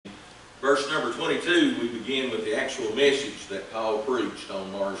verse number 22, we begin with the actual message that Paul preached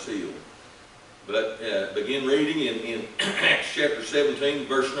on Mars Hill. But begin reading in Acts chapter 17,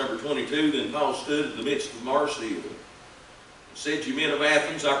 verse number 22. Then Paul stood in the midst of Mars Hill and said, "You men of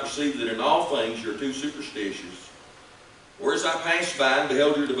Athens, I perceive that in all things you are too superstitious. For as I passed by and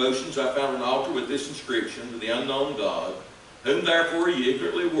beheld your devotions, I found an altar with this inscription, to the unknown God, whom therefore ye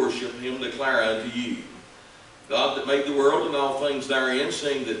ignorantly worship, him declare unto you. God that made the world and all things therein,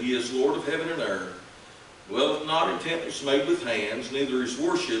 seeing that he is Lord of heaven and earth, dwelleth not in temples made with hands, neither is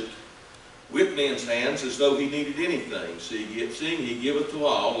worshipped with men's hands as though he needed anything, seeing he giveth to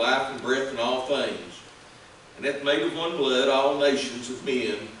all life and breath and all things, and hath made of one blood all nations of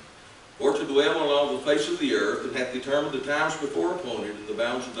men, for to dwell on all the face of the earth, and hath determined the times before appointed and the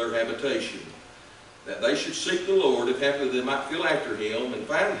bounds of their habitation, that they should seek the Lord, if haply they might feel after him and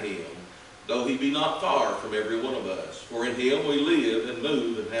find him, though he be not far from every one of us. For in him we live and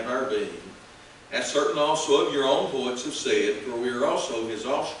move and have our being, as certain also of your own poets have said, for we are also his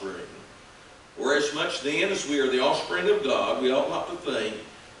offspring. Forasmuch then as we are the offspring of God, we ought not to think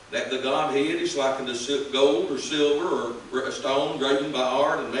that the Godhead is like unto gold or silver or a stone graven by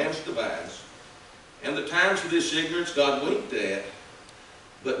art and man's device. And the times of this ignorance God winked at,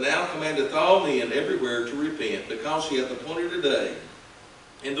 but now commandeth all men everywhere to repent, because he hath appointed a day,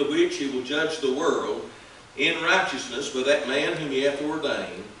 in the which he will judge the world in righteousness by that man whom he hath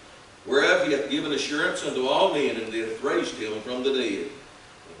ordained, whereof he hath given assurance unto all men, and hath raised him from the dead.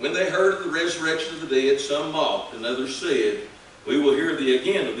 When they heard of the resurrection of the dead, some mocked, and others said, We will hear thee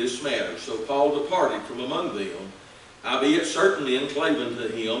again of this matter. So Paul departed from among them, howbeit certain men clave unto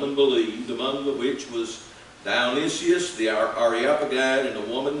him and believed, among the which was Dionysius the Areopagite, and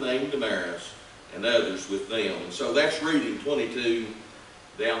a woman named Damaris, and others with them. And so that's reading 22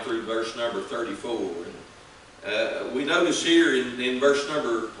 down through verse number 34. We notice here in verse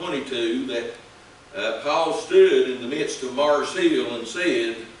number 22 that Paul stood in the midst of Mars Hill and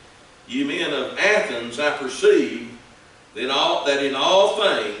said, "Ye men of Athens, I perceive that in all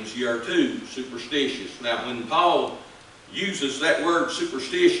things ye are too superstitious." Now, when Paul uses that word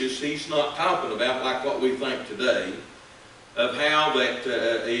superstitious, he's not talking about like what we think today, of how that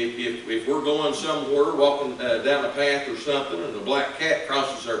if we're going somewhere, walking down a path or something, and a black cat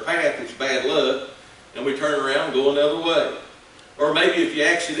crosses our path, it's bad luck, and we turn around and go another way. Or maybe if you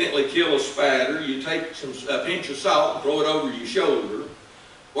accidentally kill a spider, you take a pinch of salt and throw it over your shoulder.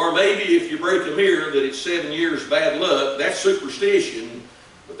 Or maybe if you break a mirror, that it's 7 years bad luck. That's superstition,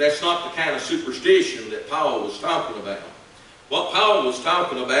 but that's not the kind of superstition that Paul was talking about. What Paul was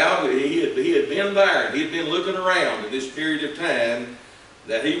talking about, he had been there, and he had been looking around in this period of time,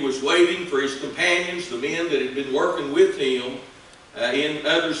 that he was waiting for his companions, the men that had been working with him in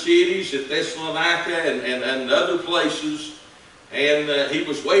other cities, at Thessalonica and other places, and he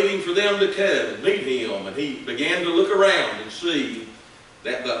was waiting for them to come and meet him, and he began to look around and see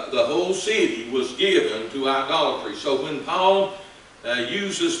that the whole city was given to idolatry. So when Paul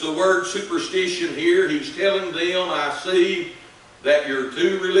uses the word superstition here, he's telling them, I see that you're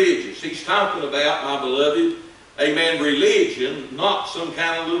too religious. He's talking about, my beloved, amen, religion, not some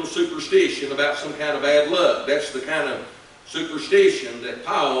kind of little superstition about some kind of bad luck. That's the kind of superstition that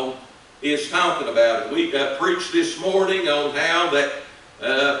Paul is talking about. And we preached this morning on how that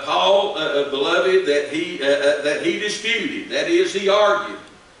Paul, beloved, that he disputed, that is, he argued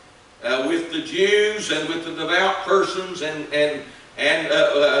with the Jews and with the devout persons and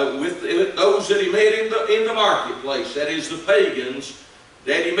with those that he met in the marketplace, that is, the pagans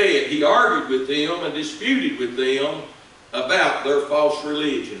that he met. He argued with them and disputed with them about their false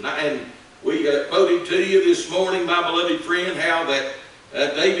religion. And we quoted to you this morning, my beloved friend, how that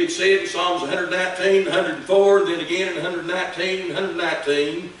David said in Psalms 119, 104, and then again in 119 and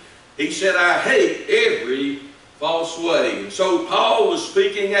 119, he said, I hate every false way. And so Paul was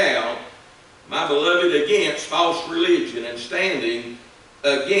speaking out, my beloved, against false religion and standing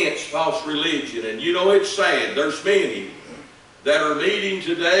against false religion. And you know, it's sad. There's many that are meeting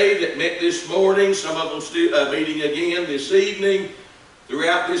today, that met this morning, some of them still meeting again this evening,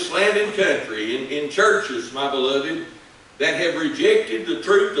 throughout this land and country, in churches, my beloved, that have rejected the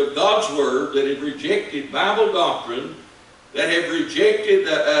truth of God's Word, that have rejected Bible doctrine, that have rejected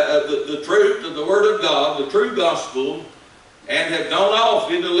the truth of the Word of God, the true gospel, and have gone off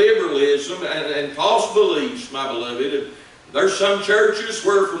into liberalism and false beliefs, my beloved. There's some churches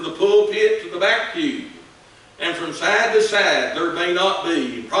where from the pulpit to the back pew, and from side to side, there may not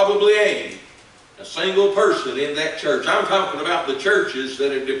be, probably ain't, a single person in that church. I'm talking about the churches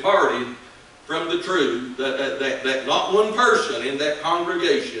that have departed from the truth, that not one person in that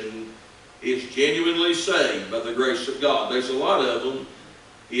congregation is genuinely saved by the grace of God. There's a lot of them,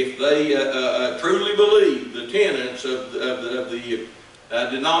 if they truly believe the tenets of the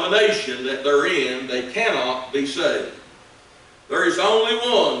denomination that they're in, they cannot be saved. There is only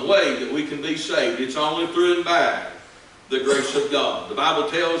one way that we can be saved. It's only through and by the grace of God. The Bible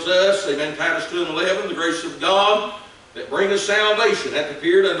tells us, amen, Titus 2:11, the grace of God that bringeth salvation hath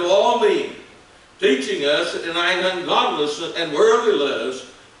appeared unto all men, teaching us that denying ungodliness and worldly lusts,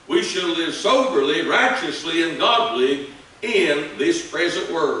 we shall live soberly, righteously, and godly in this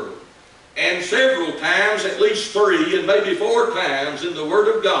present world. And several times, at least 3 and maybe 4 times in the Word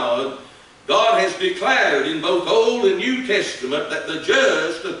of God, God has declared in both Old and New Testament that the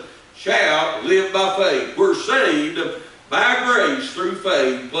just shall live by faith. We're saved by grace through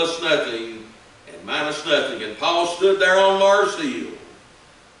faith, plus nothing and minus nothing. And Paul stood there on Mars Hill,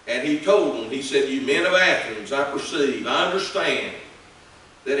 and he told them, he said, "You men of Athens, I perceive, I understand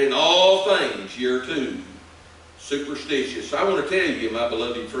that in all things you're too superstitious." I want to tell you, my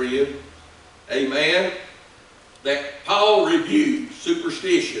beloved friend, amen, that Paul rebuked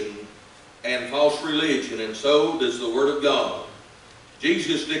superstition and false religion, and so does the Word of God.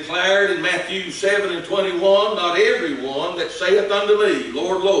 Jesus declared in Matthew 7:21, "Not everyone that saith unto me,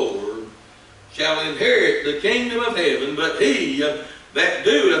 Lord, Lord, shall inherit the kingdom of heaven, but he that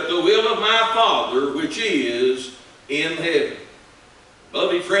doeth the will of my Father which is in heaven."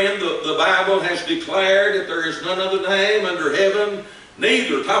 Beloved friend, the Bible has declared that there is none other name under heaven,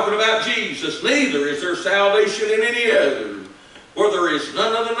 neither, talking about Jesus, neither is there salvation in any other. For there is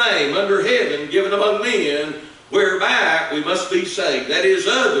none other name under heaven given among men whereby we must be saved. That is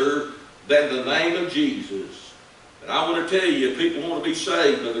other than the name of Jesus. And I want to tell you, if people want to be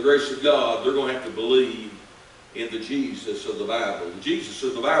saved by the grace of God, they're going to have to believe in the Jesus of the Bible. The Jesus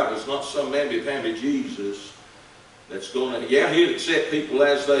of the Bible is not some mamby-pamby Jesus that's going to, yeah, he'll accept people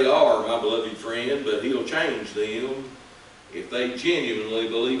as they are, my beloved friend, but he'll change them if they genuinely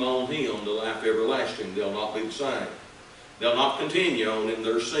believe on him to life everlasting. They'll not be the same. They'll not continue on in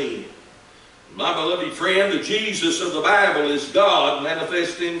their sin. My beloved friend, the Jesus of the Bible is God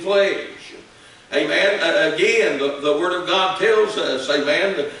manifest in flesh. Amen. Again, the Word of God tells us,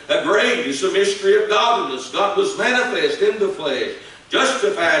 amen, great is the mystery of godliness. God was manifest in the flesh,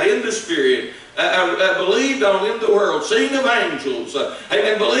 justified in the Spirit, believed on in the world, seen of angels,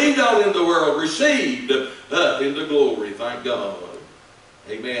 amen, believed on in the world, received up into glory. Thank God.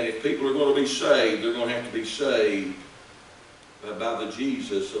 Amen. If people are going to be saved, they're going to have to be saved by the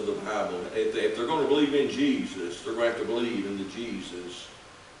Jesus of the Bible. If they're going to believe in Jesus, they're going to have to believe in the Jesus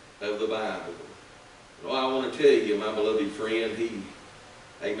of the Bible. Well, I want to tell you, my beloved friend,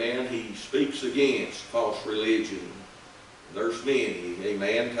 amen, he speaks against false religion. There's many,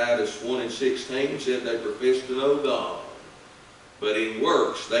 amen. Titus 1:16 said they profess to know God, but in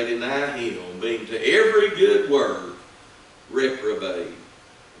works they deny him, being to every good work reprobate.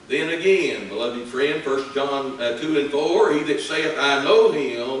 Then again, beloved friend, 1 John 2:4, he that saith, I know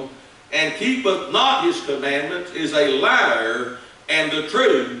him, and keepeth not his commandments, is a liar, and the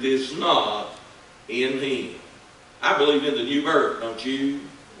truth is not in him. I believe in the new birth, don't you?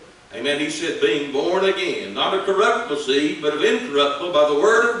 Amen. He said, being born again, not of corruptible seed, but of incorruptible, by the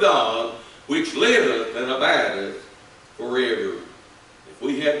word of God, which liveth and abideth forever. If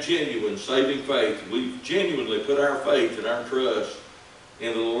we have genuine saving faith, we genuinely put our faith and our trust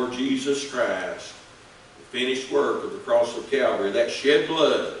in the Lord Jesus Christ, the finished work of the cross of Calvary, that shed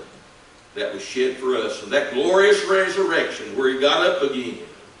blood that was shed for us, and that glorious resurrection where he got up again.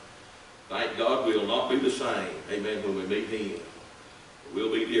 Thank God we'll not be the same, amen, when we meet him.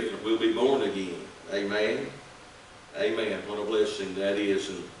 We'll be different. We'll be born again. Amen. Amen. What a blessing that is.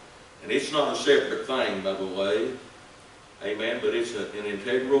 And it's not a separate thing, by the way. Amen. But it's an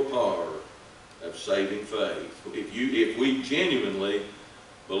integral part of saving faith. If we genuinely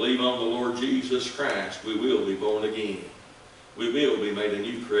believe on the Lord Jesus Christ, we will be born again. We will be made a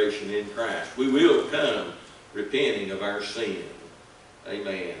new creation in Christ. We will come repenting of our sin.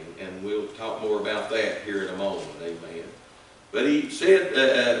 Amen. And we'll talk more about that here in a moment. Amen. But he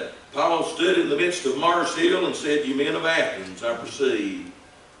said, Paul stood in the midst of Mars Hill and said, you men of Athens, I perceive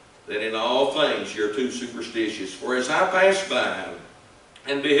that in all things you're too superstitious. For as I passed by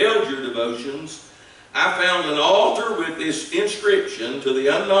and beheld your devotions, I found an altar with this inscription, to the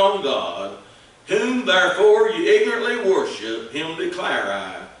unknown God, whom therefore you ignorantly worship, him declare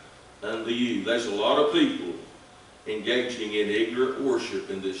I unto you. There's a lot of people engaging in ignorant worship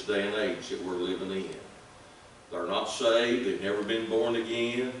in this day and age that we're living in. They're not saved. They've never been born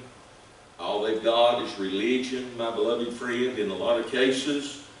again. All they've got is religion, my beloved friend. In a lot of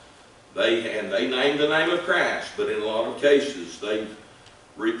cases, they name the name of Christ, but in a lot of cases, they've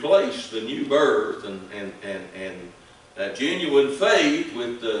replaced the new birth and genuine faith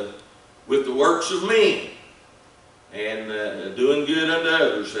with the works of men, and doing good unto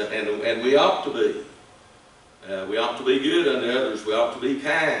others, and we ought to be. We ought to be good unto others. We ought to be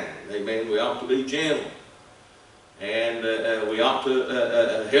kind. Amen. We ought to be gentle. And we ought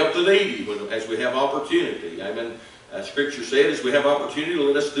to help the needy as we have opportunity. Amen. Scripture said, as we have opportunity,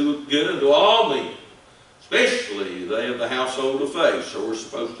 let us do good unto all men, especially they of the household of faith. So we're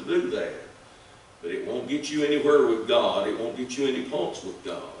supposed to do that. But it won't get you anywhere with God. It won't get you any points with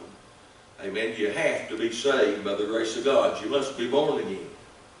God. Amen. You have to be saved by the grace of God. You must be born again.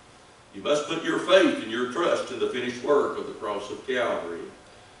 You must put your faith and your trust in the finished work of the cross of Calvary.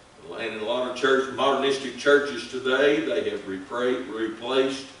 And in a lot of modernistic churches today, they have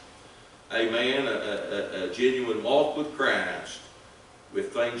replaced, amen, a genuine walk with Christ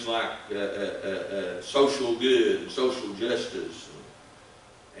with things like social good and social justice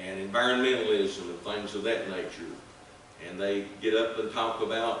and environmentalism and things of that nature. And they get up and talk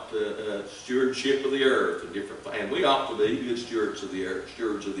about stewardship of the earth and different things. And we ought to be good stewards of the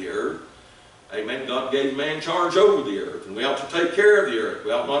earth. Amen. God gave man charge over the earth, and we ought to take care of the earth.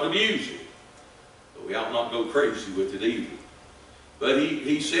 We ought not abuse it, but we ought not go crazy with it either. But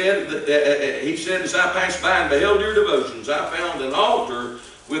he said, as I passed by and beheld your devotions, I found an altar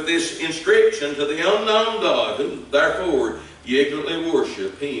with this inscription, to the unknown God, whom therefore ye ignorantly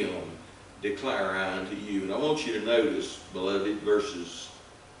worship him, declare I unto you. And I want you to notice, beloved, verses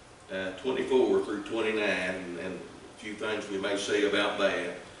 24 through 29, and a few things we may say about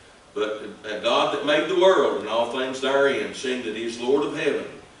that. But God that made the world and all things therein, seeing that he is Lord of heaven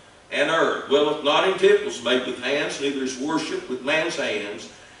and earth, dwelleth not in temples made with hands, neither is worshipped with man's hands,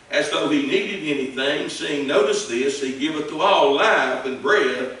 as though he needed anything, seeing, notice this, he giveth to all life and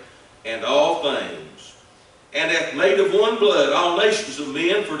breath and all things, and hath made of one blood all nations of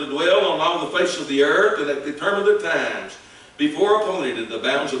men for to dwell on all the face of the earth, and hath determined the times before appointed in the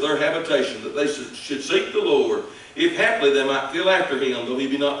bounds of their habitation, that they should seek the Lord, if haply they might feel after him, though he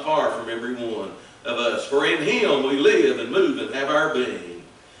be not far from every one of us. For in him we live and move and have our being.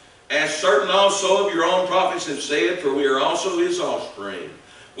 As certain also of your own prophets have said, for we are also his offspring.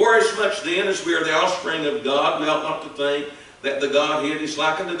 Forasmuch then as we are the offspring of God, we ought not to think that the Godhead is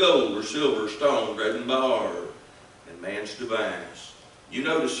like unto gold or silver or stone graven by art and man's device. You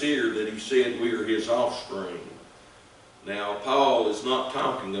notice here that he said we are his offspring. Now Paul is not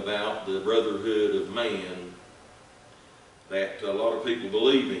talking about the brotherhood of man that a lot of people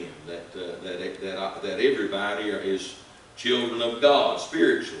believe in, that everybody is children of God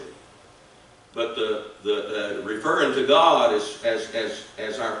spiritually. But referring to God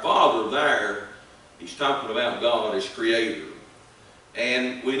as our Father there, he's talking about God as Creator.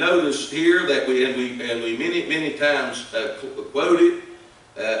 And we notice here that we many times quote it,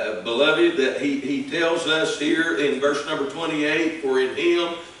 beloved, that he tells us here in verse number 28, for in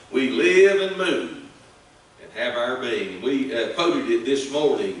him we live and move and have our being. We quoted it this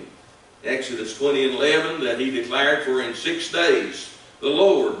morning, Exodus 20:11, that he declared, for in 6 days the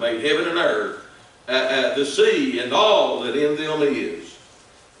Lord made heaven and earth, the sea and all that in them is.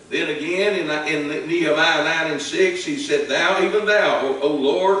 And then again in Nehemiah 9:6, he said, thou, even thou, O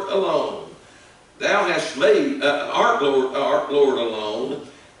Lord, alone, thou hast made, art Lord alone,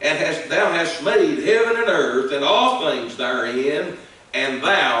 and thou hast made heaven and earth and all things therein, and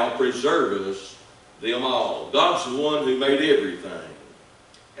thou preservest them all. God's the one who made everything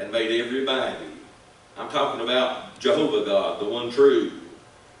and made everybody. I'm talking about Jehovah God, the one true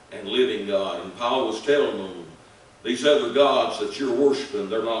and living God. And Paul was telling them, these other gods that you're worshiping,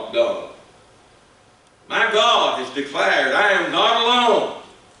 they're not God. My God has declared, I am God alone,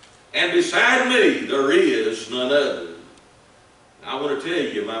 and beside me there is none other. I want to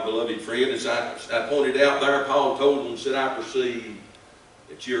tell you, my beloved friend, as I pointed out there, Paul told them, said, I perceive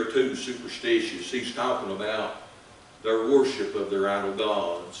that you're too superstitious. He's talking about their worship of their idol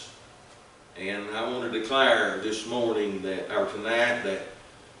gods. And I want to declare this morning that, or tonight, that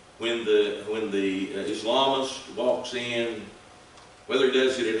when the Islamist walks in, whether he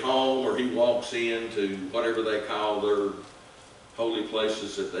does it at home or he walks into whatever they call their holy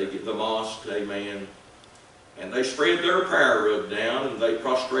places that they get, the mosque, amen, and they spread their prayer rug down and they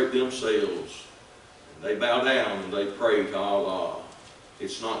prostrate themselves, and they bow down and they pray to Allah.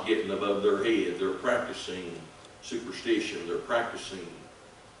 It's not getting above their head. They're practicing superstition. They're practicing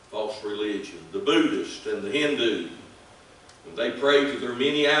false religion. The Buddhist and the Hindu, when they pray to their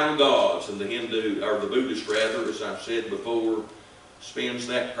many idol gods, and the Hindu, or the Buddhist rather, as I've said before, spins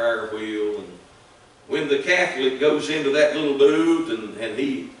that prayer wheel. And when the Catholic goes into that little booth and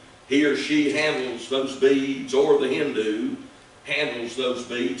he or she handles those beads, or the Hindu, handles those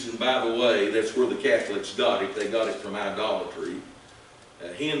beads. And by the way, that's where the Catholics got it. They got it from idolatry.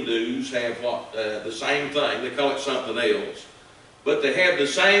 Hindus have the same thing. They call it something else. But they have the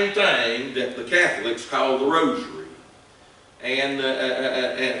same thing that the Catholics call the rosary.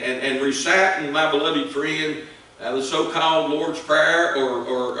 And reciting, my beloved friend, the so-called Lord's Prayer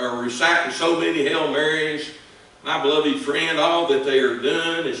or reciting so many Hail Marys, my beloved friend, all that they are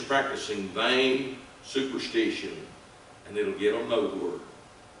doing is practicing vain superstition. And it'll get them nowhere.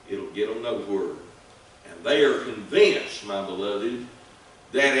 It'll get them nowhere. And they are convinced, my beloved,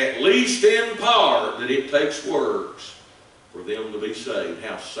 that at least in part that it takes works for them to be saved.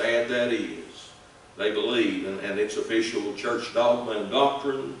 How sad that is. They believe, and it's official church dogma and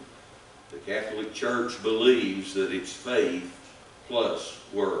doctrine, the Catholic Church believes that it's faith plus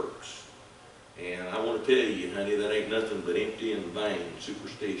works. And I want to tell you, honey, that ain't nothing but empty and vain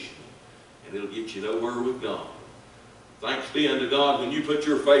superstition. And it'll get you nowhere with God. Thanks be unto God when you put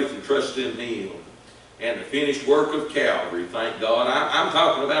your faith and trust in Him and the finished work of Calvary. Thank God. I'm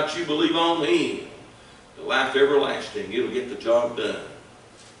talking about you believe on Him. The life everlasting. It'll get the job done.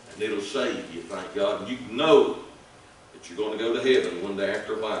 And it'll save you, thank God. And you know that you're going to go to heaven one day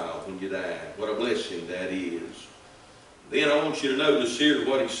after a while when you die. What a blessing that is. Then I want you to notice here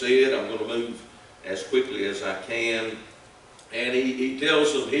what he said. I'm going to move as quickly as I can. And he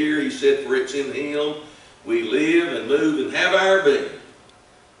tells them here, he said, for it's in Him we live and move and have our being.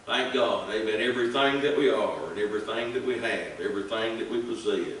 Thank God. Amen. Everything that we are and everything that we have, everything that we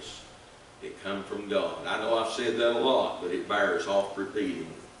possess, it comes from God. I know I've said that a lot, but it bears off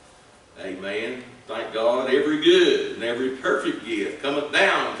repeating. Amen. Thank God. Every good and every perfect gift cometh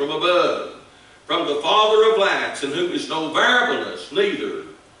down from above, from the Father of lights, in whom is no variableness, neither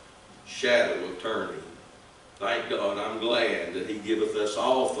shadow of turning. Thank God. I'm glad that He giveth us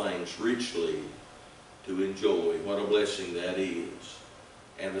all things richly to enjoy. What a blessing that is.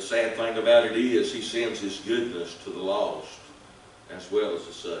 And the sad thing about it is He sends His goodness to the lost as well as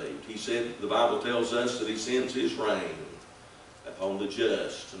the saved. He said, the Bible tells us that He sends His rain upon the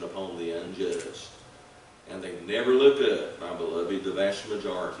just and upon the unjust. And they never look up, my beloved, the vast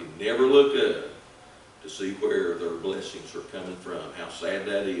majority, never look up to see where their blessings are coming from. How sad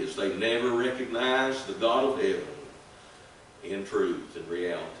that is. They never recognize the God of heaven in truth and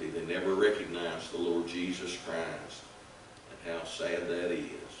reality. They never recognize the Lord Jesus Christ. And how sad that is.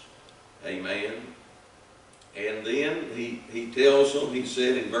 Amen. And then he tells them, he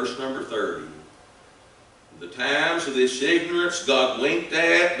said in verse number 30, the times of this ignorance God winked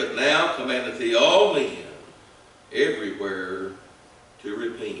at, but now commandeth He all men everywhere to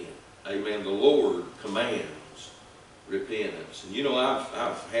repent. Amen. The Lord commands repentance. And you know,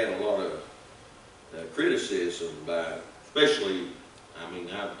 I've had a lot of criticism by, especially, I mean,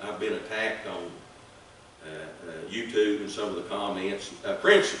 I've been attacked on YouTube and some of the comments,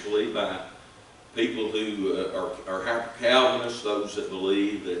 principally by people who are hyper-Calvinists, those that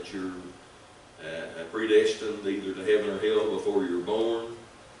believe that you're predestined either to heaven or hell before you're born.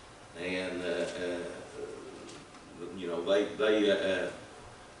 And, you know, they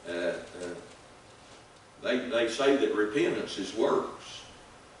say that repentance is works.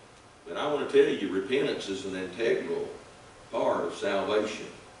 But I want to tell you, repentance is an integral part of salvation.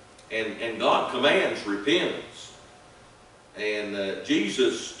 And God commands repentance. And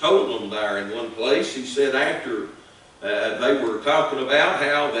Jesus told them there in one place, He said after they were talking about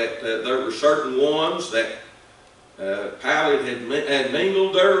how that there were certain ones that Pilate had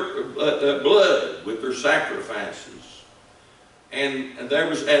mingled their blood with their sacrifices. And there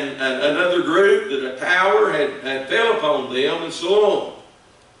was another group that a tower had fell upon them, and so on.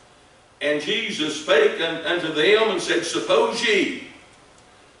 And Jesus spake unto them and said, suppose ye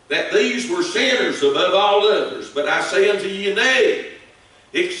that these were sinners above all others, but I say unto you, nay,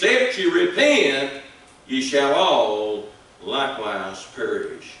 except ye repent, ye shall all likewise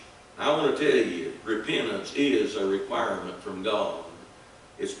perish. I want to tell you, repentance is a requirement from God.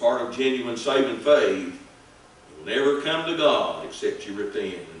 It's part of genuine saving faith. You'll never come to God except you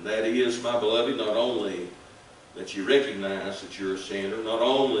repent. And that is, my beloved, not only that you recognize that you're a sinner, not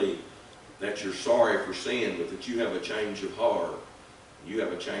only that you're sorry for sin, but that you have a change of heart, you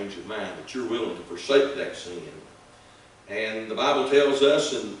have a change of mind, that you're willing to forsake that sin. And the Bible tells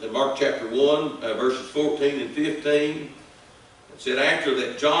us in Mark chapter 1, verses 14 and 15, it said, after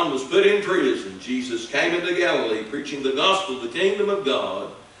that John was put in prison, Jesus came into Galilee, preaching the gospel of the kingdom of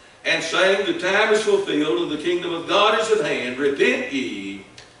God, and saying, the time is fulfilled, and the kingdom of God is at hand. Repent ye,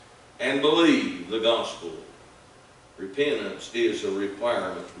 and believe the gospel. Repentance is a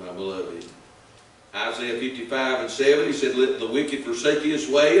requirement, my beloved. Isaiah 55 and 7, he said, let the wicked forsake his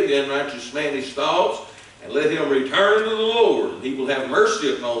way, and the unrighteous man his thoughts, and let him return to the Lord, and he will have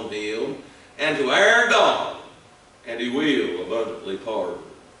mercy upon him, and to our God, and he will abundantly pardon.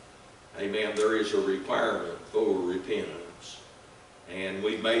 Amen. There is a requirement for repentance. And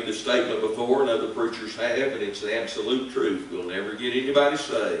we've made the statement before, and other preachers have, and it's the absolute truth. We'll never get anybody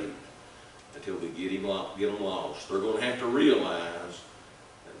saved until we get them lost. They're going to have to realize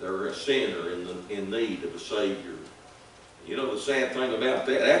that they're a sinner in need of a Savior. You know, the sad thing about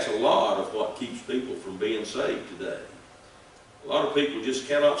that, that's a lot of what keeps people from being saved today. A lot of people just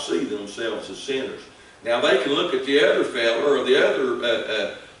cannot see themselves as sinners. Now, they can look at the other fella or the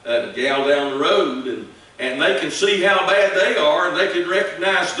other gal down the road, and they can see how bad they are, and they can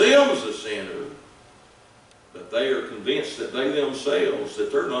recognize them as a sinner. But they are convinced that they themselves,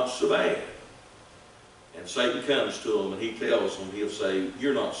 that they're not so bad. And Satan comes to them, and he tells them, he'll say,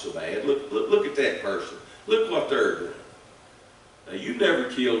 you're not so bad. Look at that person. Look what they're doing. Now, you've never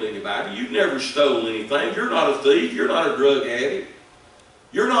killed anybody. You've never stolen anything. You're not a thief. You're not a drug addict.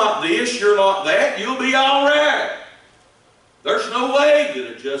 You're not this. You're not that. You'll be all right. There's no way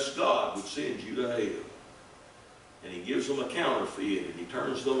that a just God would send you to hell. And he gives them a counterfeit, and he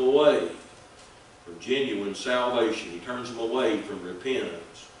turns them away from genuine salvation. He turns them away from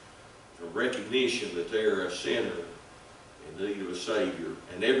repentance, from recognition that they're a sinner in need of a Savior.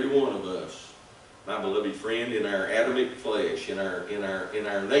 And every one of us, my beloved friend, in our Adamic flesh, in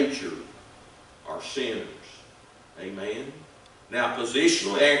our nature, are sinners. Amen. Now,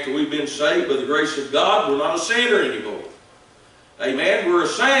 positionally, after we've been saved by the grace of God, we're not a sinner anymore. Amen. We're a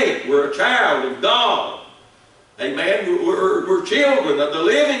saint. We're a child of God. Amen. We're children of the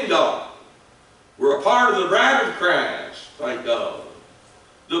living God. We're a part of the bride of Christ, thank God.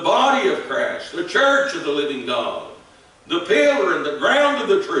 The body of Christ, the church of the living God, the pillar and the ground of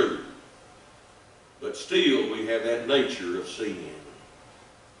the truth. But still, we have that nature of sin.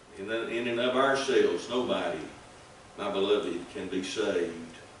 In and of ourselves, nobody, my beloved, can be saved.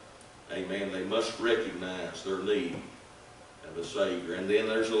 Amen. They must recognize their need of a Savior. And then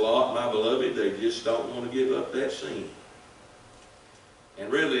there's a lot, my beloved, they just don't want to give up that sin.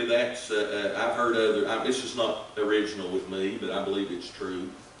 And really that's, I've heard this is not original with me, but I believe it's true.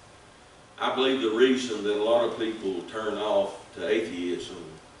 I believe the reason that a lot of people turn off to atheism,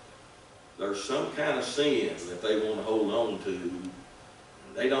 there's some kind of sin that they want to hold on to, and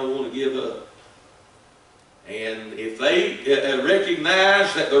they don't want to give up. And if they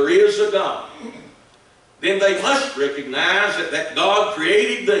recognize that there is a God, then they must recognize that God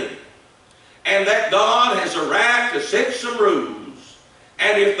created them, and that God has a right to set some rules,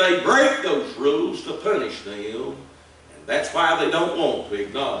 and if they break those rules, to punish them. And that's why they don't want to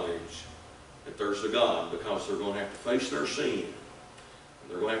acknowledge that there's a God, because they're going to have to face their sin.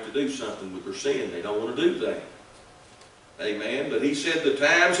 They're going to have to do something with their sin. They don't want to do that. Amen. But he said the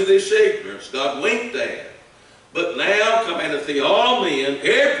times of this ignorance God winked at, but now cometh to all men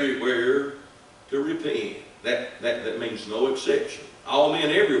everywhere to repent. That means no exception. All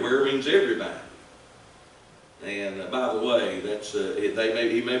men everywhere means everybody. And by the way, that's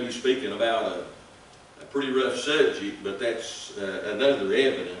he may be speaking about a pretty rough subject, but that's another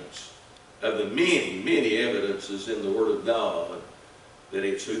evidence of the many, many evidences in the Word of God that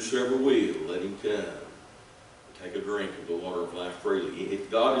it's whosoever will, let him come and take a drink of the water of life freely.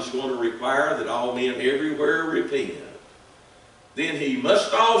 If God is going to require that all men everywhere repent, then he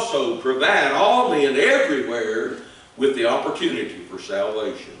must also provide all men everywhere with the opportunity for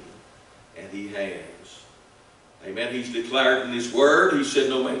salvation. And he has. Amen. He's declared in his word, he said,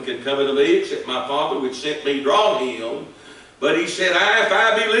 no man can come unto me except my Father which sent me draw him. But he said, if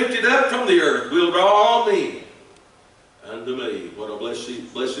I be lifted up from the earth, will draw all men unto me. What a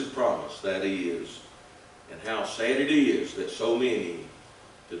blessed promise that is. And how sad it is that so many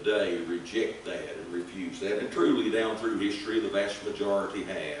today reject that and refuse that. And truly, down through history, the vast majority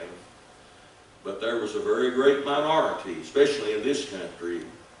have. But there was a very great minority, especially in this country,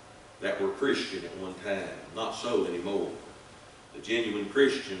 that were Christian at one time. Not so anymore. The genuine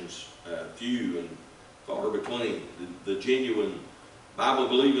Christians, few and far between. The genuine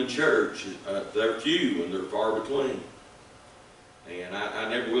Bible-believing church, they're few and they're far between. And I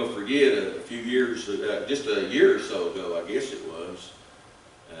never will forget a few years, just a year or so ago, I guess it was,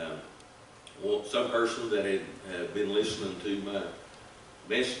 some person that had been listening to my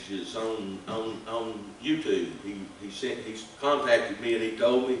messages on YouTube, he contacted me and he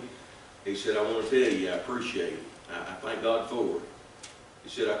told me, he said, I want to tell you, I appreciate it. I thank God for it. He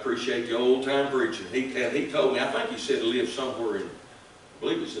said, I appreciate the old time preaching. He told me, I think he said he lived somewhere in, I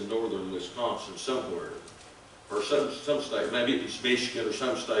believe it's in northern Wisconsin somewhere, or some state, maybe it was Michigan or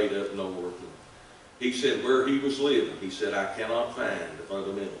some state up north. And he said where he was living, he said, I cannot find a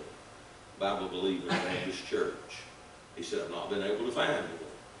fundamental Bible-believing Baptist church. He said, I've not been able to find one.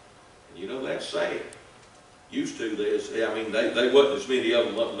 And you know, that's sad. Used to, they wasn't as many of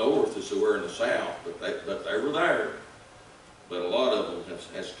them up north as there were in the south, but they were there. But a lot of them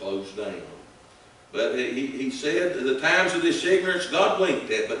has closed down. But he said, the times of this ignorance God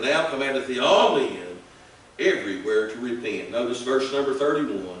winked at, but now commandeth he all men everywhere to repent. Notice verse number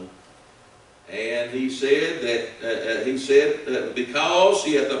 31. And he said that, because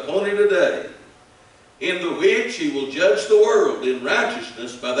he hath appointed a day, in the which he will judge the world in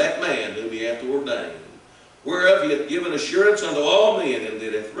righteousness by that man whom he hath ordained, whereof he hath given assurance unto all men, and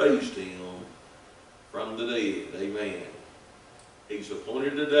that hath raised him from the dead. Amen. He's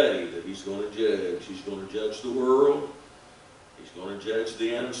appointed a day that he's going to judge. He's going to judge the world. He's going to judge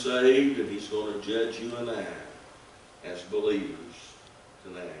the unsaved, and he's going to judge you and I as believers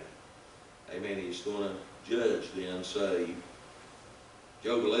tonight. Amen. He's going to judge the unsaved.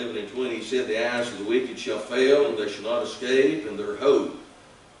 Job 11:20 said, the eyes of the wicked shall fail, and they shall not escape, and their hope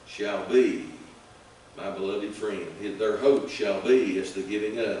shall be, my beloved friend, their hope shall be as the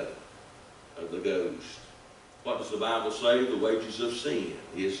giving up of the ghost. What does the Bible say? The wages of sin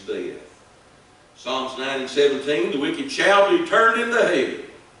is death. Psalms 90:17, the wicked shall be turned into hell,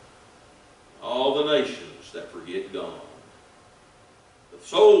 all the nations that forget God. The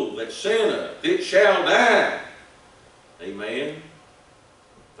soul that sinneth, it shall die. Amen.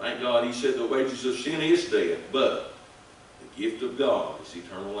 Thank God he said the wages of sin is death, but the gift of God is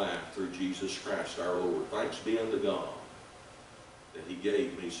eternal life through Jesus Christ our Lord. Thanks be unto God that he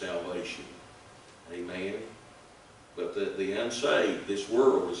gave me salvation. Amen. But the unsaved, this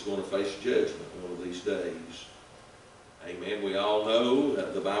world, is going to face judgment one of these days. Amen. We all know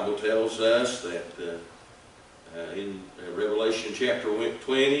that the Bible tells us that in Revelation chapter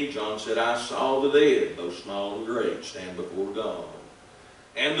 20, John said, I saw the dead, both small and great, stand before God.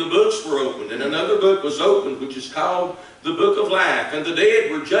 And the books were opened, and another book was opened, which is called the Book of Life. And the dead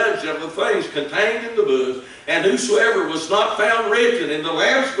were judged of the things contained in the book, and whosoever was not found written in the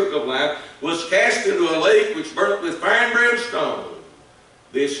Lamb's Book of Life was cast into a lake which burnt with fire and brimstone.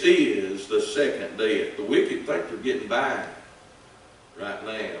 This is the second death. The wicked think they're getting by right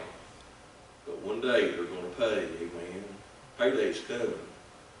now. But one day they're going to pay, amen. Payday's coming.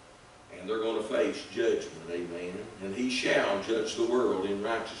 And they're going to face judgment, amen. And he shall judge the world in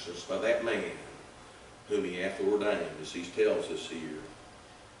righteousness by that man whom he hath ordained, as he tells us here.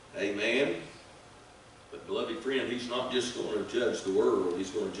 Amen. But beloved friend, he's not just going to judge the world, he's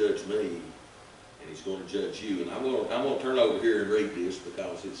going to judge me. And he's going to judge you. And I'm going to turn over here and read this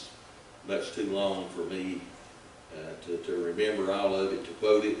because it's much too long for me to remember all of it, to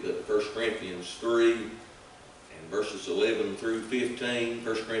quote it. But 1 Corinthians 3 and verses 11 through 15.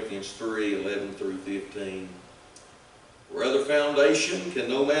 1 Corinthians 3, 11 through 15. For other foundation can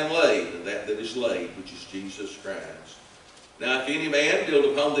no man lay than that is laid, which is Jesus Christ. Now if any man build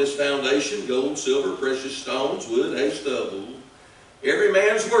upon this foundation gold, silver, precious stones, wood, hay, stubble, every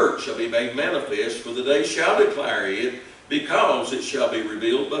man's work shall be made manifest, for the day shall declare it, because it shall be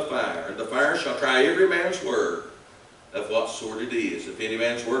revealed by fire. And the fire shall try every man's work of what sort it is. If any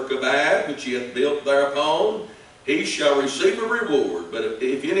man's work abide, which he hath built thereupon, he shall receive a reward. But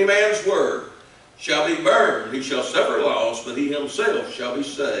if any man's work shall be burned, he shall suffer loss, but he himself shall be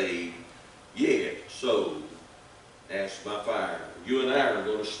saved, yet so as by fire. You and I are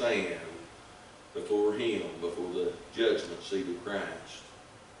going to stand before him, before the judgment seat of Christ.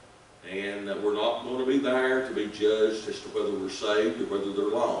 And we're not going to be there to be judged as to whether we're saved or whether they're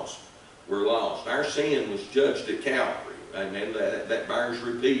lost. We're lost. Our sin was judged at Calvary. Amen. That bears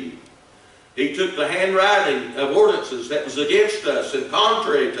repeating. He took the handwriting of ordinances that was against us and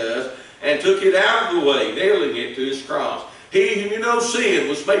contrary to us and took it out of the way, nailing it to his cross. He who knew no sin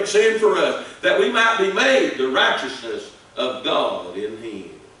was made sin for us, that we might be made the righteousness of God in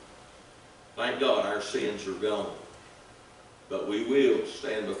him. Thank God our sins are gone. But we will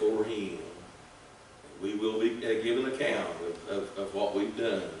stand before him. We will be given account of what we've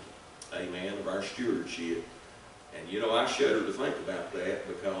done. Amen. Of our stewardship. And you know, I shudder to think about that,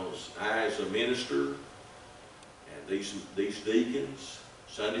 because I, as a minister, and these deacons,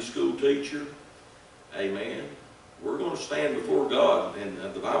 Sunday school teacher, amen, we're going to stand before God.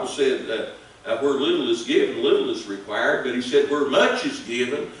 And the Bible said where little is given, little is required. But he said where much is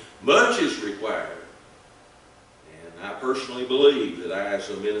given, much is required. And I personally believe that I, as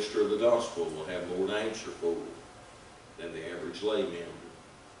a minister of the gospel, will have more to answer for than the average lay member.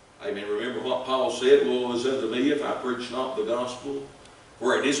 Amen. Remember what Paul said, woe is unto me if I preach not the gospel,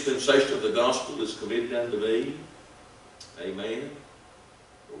 for a dispensation of the gospel is committed unto me. Amen.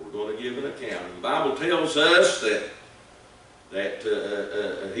 But we're going to give an account. The Bible tells us that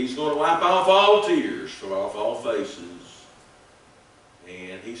that He's going to wipe off all tears from off all faces.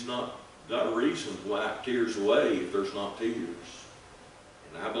 And He's not got a reason to wipe tears away if there's not tears.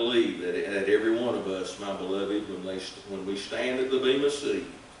 And I believe that every one of us, my beloved, when we stand at the bema seat,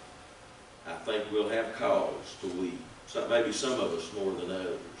 I think we'll have cause to weep. So maybe some of us more than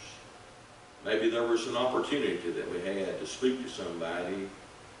others. Maybe there was an opportunity that we had to speak to somebody,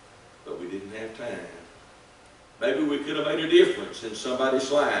 but we didn't have time. Maybe we could have made a difference in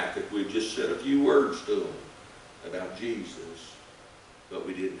somebody's life if we'd just said a few words to them about Jesus, but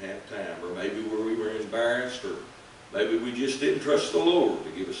we didn't have time. Or maybe we were embarrassed, or maybe we just didn't trust the Lord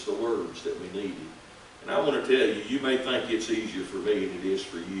to give us the words that we needed. And I want to tell you, you may think it's easier for me than it is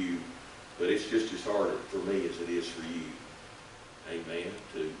for you, but it's just as hard for me as it is for you. Amen.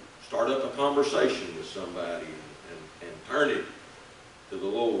 To start up a conversation with somebody and turn it to the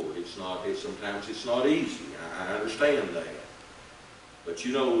Lord. Sometimes it's not easy. I understand that. But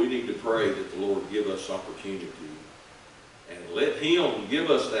you know, we need to pray that the Lord give us opportunity. And let Him give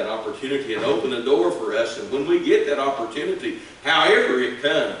us that opportunity and open the door for us. And when we get that opportunity, however it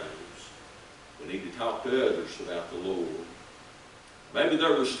comes, we need to talk to others about the Lord. Maybe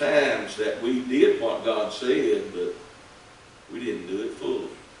there was times that we did what God said, but we didn't do it fully.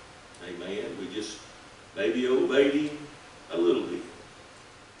 Amen. We just maybe obeyed Him a little bit.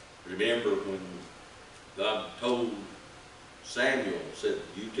 Remember when God told Samuel, said,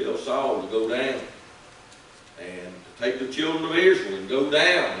 you tell Saul to go down and to take the children of Israel and go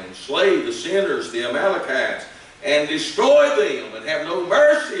down and slay the sinners, the Amalekites, and destroy them and have no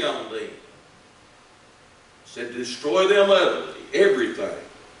mercy on them. He said, destroy them utterly, everything.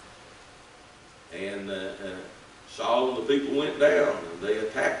 And Saul and the people went down and they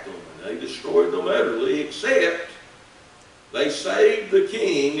attacked them and they destroyed them utterly, except they saved the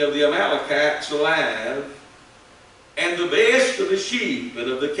king of the Amalekites alive and the best of the sheep and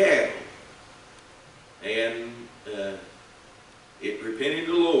of the cattle. And it repented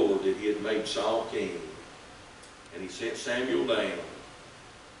the Lord that He had made Saul king. And He sent Samuel down. And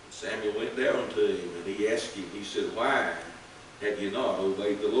Samuel went down to him and he asked him, he said, why have you not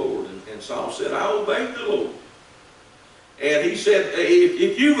obeyed the Lord? And Saul said, I obeyed the Lord. And he said,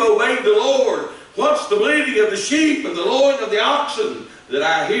 if you've obeyed the Lord, what's the bleating of the sheep and the lowing of the oxen that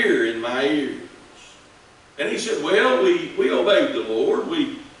I hear in my ears? And he said, well, we obeyed the Lord,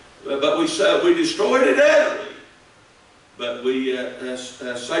 but we destroyed it utterly. But we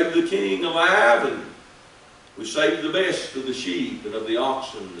saved the king alive, and we saved the best of the sheep and of the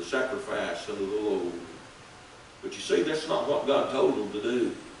oxen, the sacrifice unto the Lord. But you see, that's not what God told them to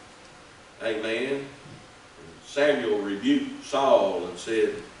do. Amen. Samuel rebuked Saul and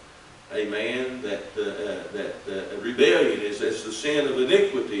said, amen, that rebellion is the sin of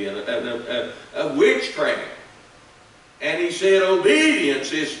iniquity and of witchcraft. And he said,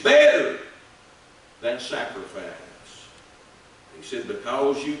 obedience is better than sacrifice. He said,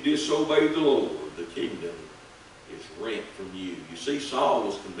 because you disobeyed the Lord, the kingdom is rent from you. You see, Saul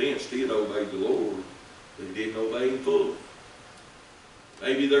was convinced he had obeyed the Lord, but he didn't obey Him fully.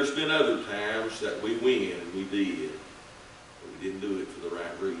 Maybe there's been other times that we win and we did, but we didn't do it for the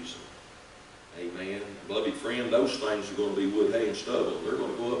right reason. Amen. Beloved friend, those things are going to be wood, hay, and stubble. They're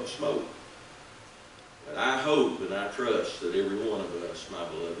going to go up in smoke. But I hope and I trust that every one of us, my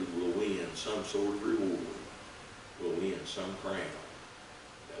beloved, will win some sort of reward. Will win some crown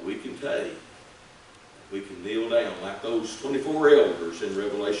that we can take. We can kneel down like those 24 elders in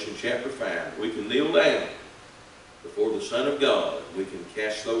Revelation chapter 5. We can kneel down before the Son of God. We can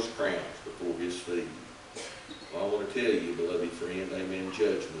cast those crowns before His feet. Well, I want to tell you, beloved friend, amen,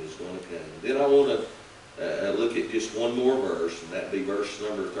 judgment is going to come. Then I want to look at just one more verse, and that be verse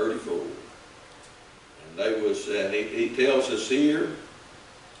number 34. And he tells us here,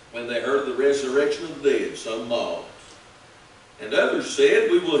 when they heard the resurrection of the dead, some mocked. And others said,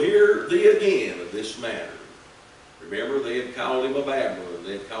 we will hear thee again of this matter. Remember, they had called him a babbler, and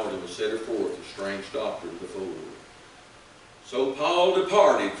they had called him a setter forth of strange doctrine before. So Paul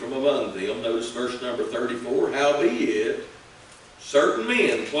departed from among them. Notice verse number 34. Howbeit, certain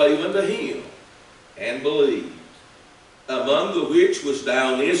men clave unto him, and believed, among the which was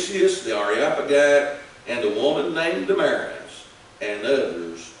Dionysius the Areopagite, and a woman named Damaris, and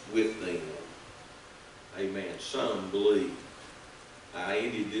others with them. Amen. Some believe. I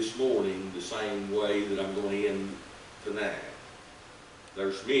ended this morning the same way that I'm going to end tonight.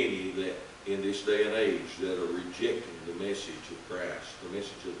 There's many that in this day and age that are rejecting the message of Christ, the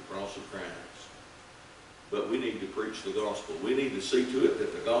message of the cross of Christ. But we need to preach the gospel. We need to see to it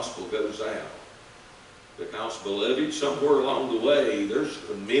that the gospel goes out. Because, beloved, somewhere along the way, there's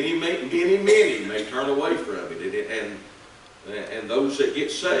many may turn away from it. And And those that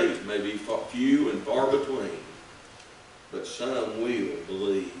get saved may be few and far between, but some will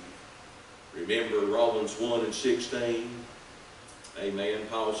believe. Remember Romans 1:16? Amen.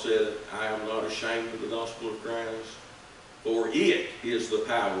 Paul said, I am not ashamed of the gospel of Christ, for it is the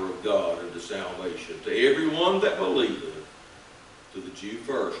power of God unto salvation to everyone that believeth, to the Jew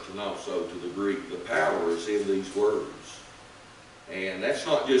first and also to the Greek. The power is in these words. And that's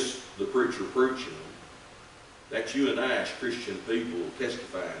not just the preacher preaching them. That's you and I as Christian people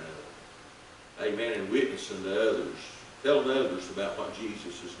testifying of it. Amen. And witnessing to others. Telling others about what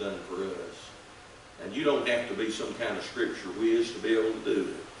Jesus has done for us. And you don't have to be some kind of scripture whiz to be able to do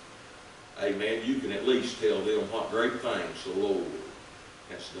it. Amen. You can at least tell them what great things the Lord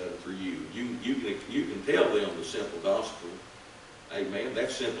has done for you. You can tell them the simple gospel. Amen.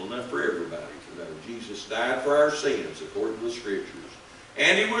 That's simple enough for everybody to know. Jesus died for our sins according to the Scriptures.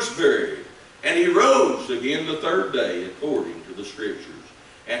 And He was buried. And He rose again the third day according to the Scriptures.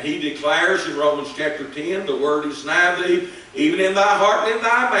 And He declares in Romans chapter 10, the word is nigh thee, even in thy heart and in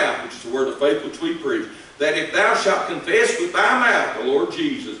thy mouth, which is the word of faith which we preach, that if thou shalt confess with thy mouth the Lord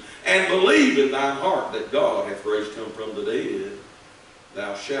Jesus, and believe in thine heart that God hath raised Him from the dead,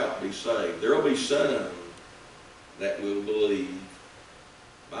 thou shalt be saved. There will be some that will believe.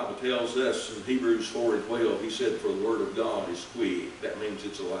 The Bible tells us in Hebrews 4:12, He said, for the word of God is quick. That means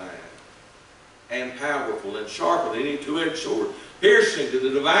it's alive. And powerful and sharper than any two-edged sword, piercing to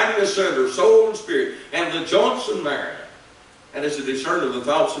the dividing asunder of soul and spirit, and the joints and marrow. And is a discerner of the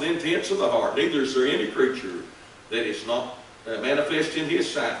thoughts and intents of the heart. Neither is there any creature that is not manifest in His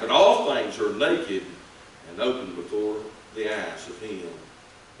sight, but all things are naked and open before the eyes of Him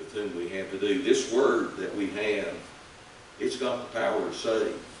with whom we have to do. This word that we have, it's got the power to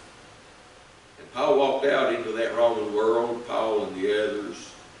save. And Paul walked out into that Roman world, Paul and the others,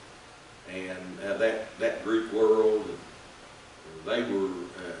 and that Greek world.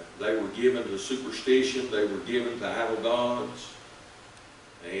 They were given to superstition. They were given to idol gods.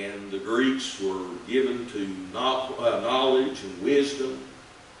 And the Greeks were given to knowledge and wisdom.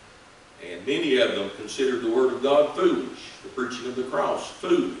 And many of them considered the Word of God foolish, the preaching of the cross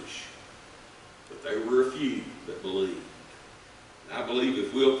foolish. But there were a few that believed. And I believe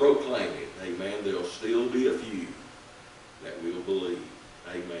if we'll proclaim it, amen, there'll still be a few that will believe.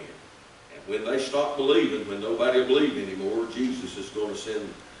 Amen. And when they stop believing, when nobody will believe anymore, Jesus is going to send,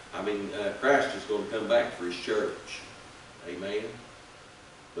 Christ is going to come back for His church. Amen.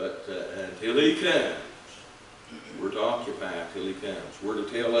 But until He comes, we're to occupy until He comes. We're to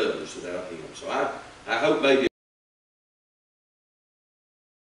tell others about Him. So I hope maybe